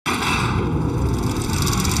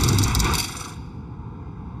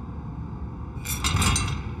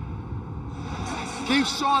Keep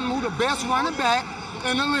showing them who the best running back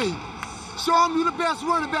in the league. Show them who the best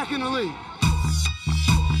running back in the league.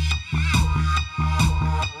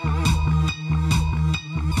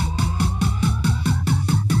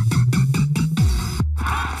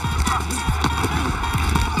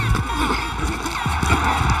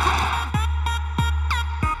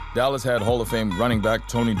 Dallas had Hall of Fame running back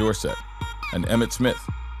Tony Dorsett and Emmitt Smith,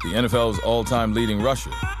 the NFL's all-time leading rusher.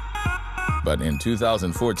 But in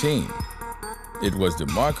 2014, it was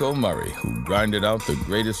DeMarco Murray who grinded out the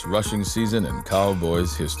greatest rushing season in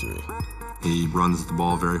Cowboys history. He runs the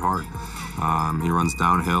ball very hard. He runs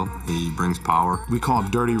downhill. He brings power. We call them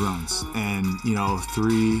dirty runs. And,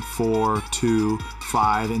 3, 4, 2,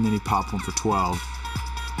 5, and then he popped one for 12.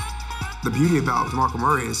 The beauty about DeMarco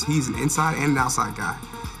Murray is he's an inside and an outside guy.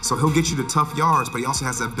 So he'll get you to tough yards, but he also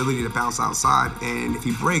has the ability to bounce outside. And if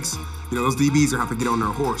he breaks, those DBs are have to get on their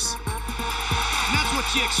horse. And that's what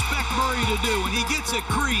you expect Murray to do. When he gets a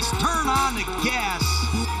crease, turn on the gas.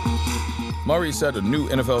 Murray set a new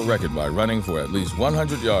NFL record by running for at least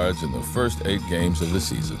 100 yards in the first 8 games of the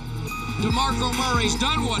season. DeMarco Murray's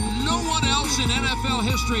done what no one else in NFL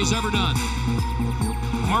history has ever done.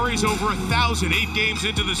 Murray's over 1,000 8 games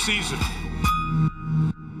into the season.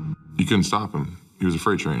 You couldn't stop him. He was a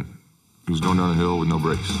freight train. He was going down a hill with no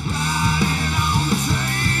brakes.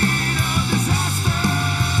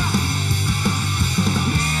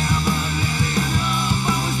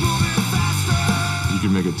 You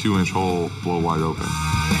could make a 2-inch hole blow wide open.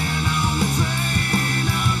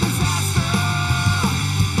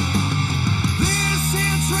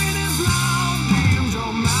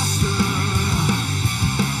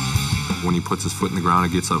 When he puts his foot in the ground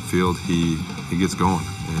and gets upfield, he gets going,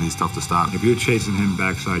 and he's tough to stop. If you're chasing him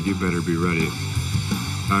backside, you better be ready.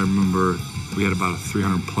 I remember we had about a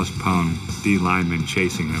 300-plus pound D lineman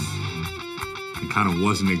chasing him. He kind of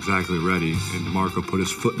wasn't exactly ready, and DeMarco put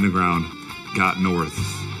his foot in the ground, got north,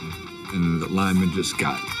 and the lineman just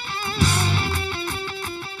got,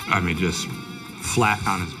 just flat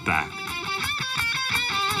on his back.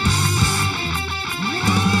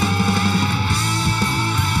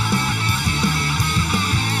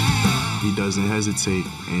 He doesn't hesitate,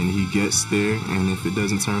 and he gets there, and if it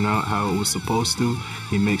doesn't turn out how it was supposed to,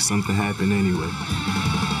 he makes something happen anyway.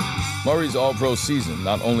 Murray's All-Pro season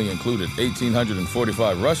not only included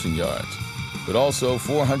 1,845 rushing yards, but also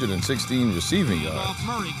 416 receiving yards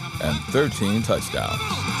and 13 touchdowns.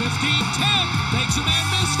 15-10, makes a man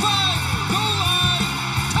miss 5, goal line,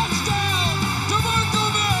 touchdown, DeMarco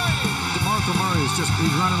Murray! DeMarco Murray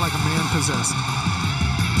he's running like a man possessed.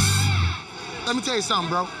 Let me tell you something,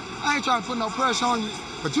 bro. I ain't trying to put no pressure on you,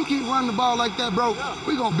 but you keep running the ball like that, bro,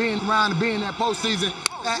 we gonna be around and be in that postseason.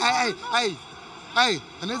 Hey,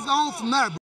 and it's on from there, bro.